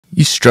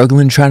You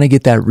struggling trying to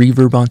get that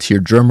reverb onto your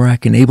drum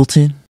rack in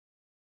Ableton?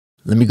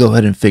 Let me go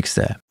ahead and fix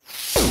that.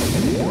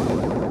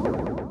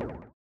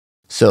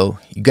 So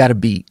you got a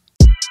beat.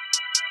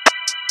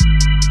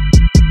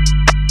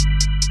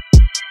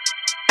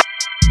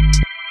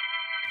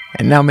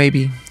 And now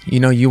maybe,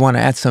 you want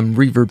to add some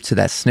reverb to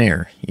that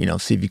snare,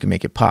 see if you can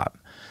make it pop.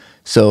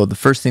 So the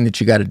first thing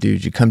that you got to do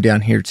is you come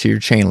down here to your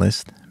chain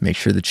list, make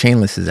sure the chain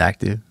list is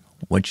active.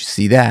 Once you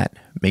see that,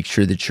 make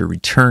sure that your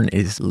return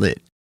is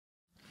lit.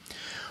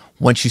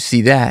 Once you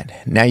see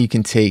that, now you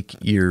can take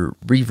your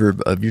reverb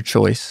of your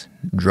choice,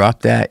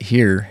 drop that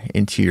here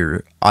into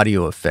your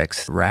audio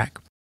effects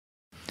rack.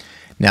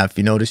 Now, if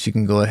you notice, you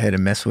can go ahead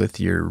and mess with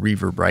your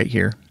reverb right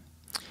here.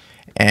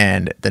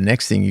 And the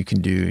next thing you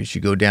can do is you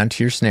go down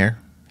to your snare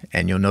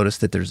and you'll notice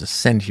that there's a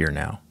send here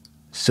now.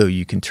 So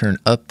you can turn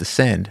up the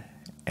send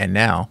and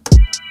now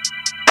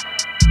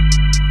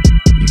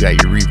you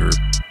got your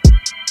reverb.